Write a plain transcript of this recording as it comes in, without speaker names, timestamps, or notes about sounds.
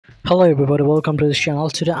Hello everybody, welcome to this channel.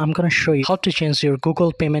 Today I'm gonna show you how to change your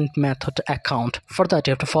Google payment method account. For that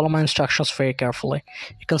you have to follow my instructions very carefully.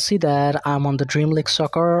 You can see that I'm on the Dream League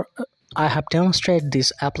Soccer. I have demonstrated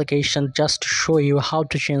this application just to show you how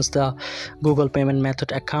to change the Google payment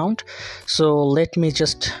method account. So let me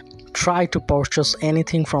just try to purchase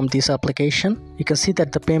anything from this application. You can see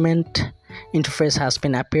that the payment interface has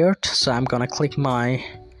been appeared. So I'm gonna click my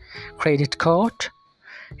credit card.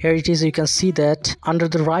 Here it is. You can see that under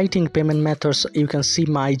the writing payment methods you can see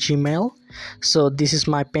my Gmail. So this is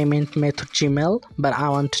my payment method Gmail, but I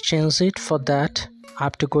want to change it. For that I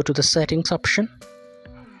have to go to the settings option.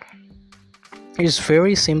 It's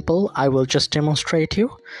very simple. I will just demonstrate you.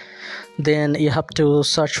 Then you have to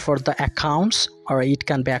search for the accounts, or it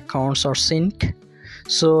can be accounts or sync.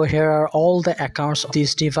 So here are all the accounts of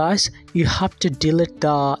this device. You have to delete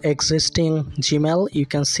the existing Gmail. You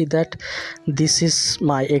can see that this is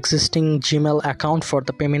my existing Gmail account for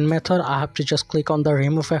the payment method. I have to just click on the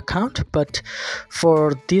remove account, but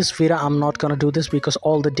for this video I'm not gonna do this because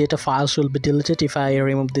all the data files will be deleted if I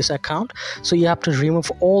remove this account. So you have to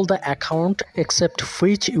remove all the account except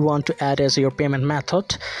which you want to add as your payment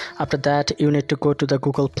method. After that you need to go to the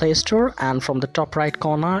Google Play Store, and from the top right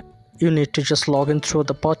corner you need to just log in through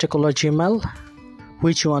the particular Gmail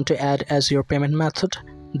which you want to add as your payment method.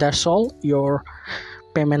 That's all. Your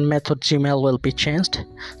payment method Gmail will be changed.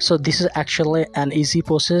 So this is actually an easy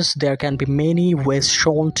process. There can be many ways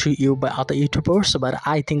shown to you by other YouTubers, but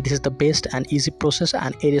I think this is the best and easy process,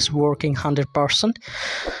 and it is working 100%.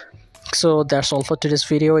 So that's all for today's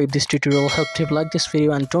video. If this tutorial helped you, like this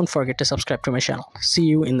video and don't forget to subscribe to my channel. See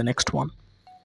you in the next one.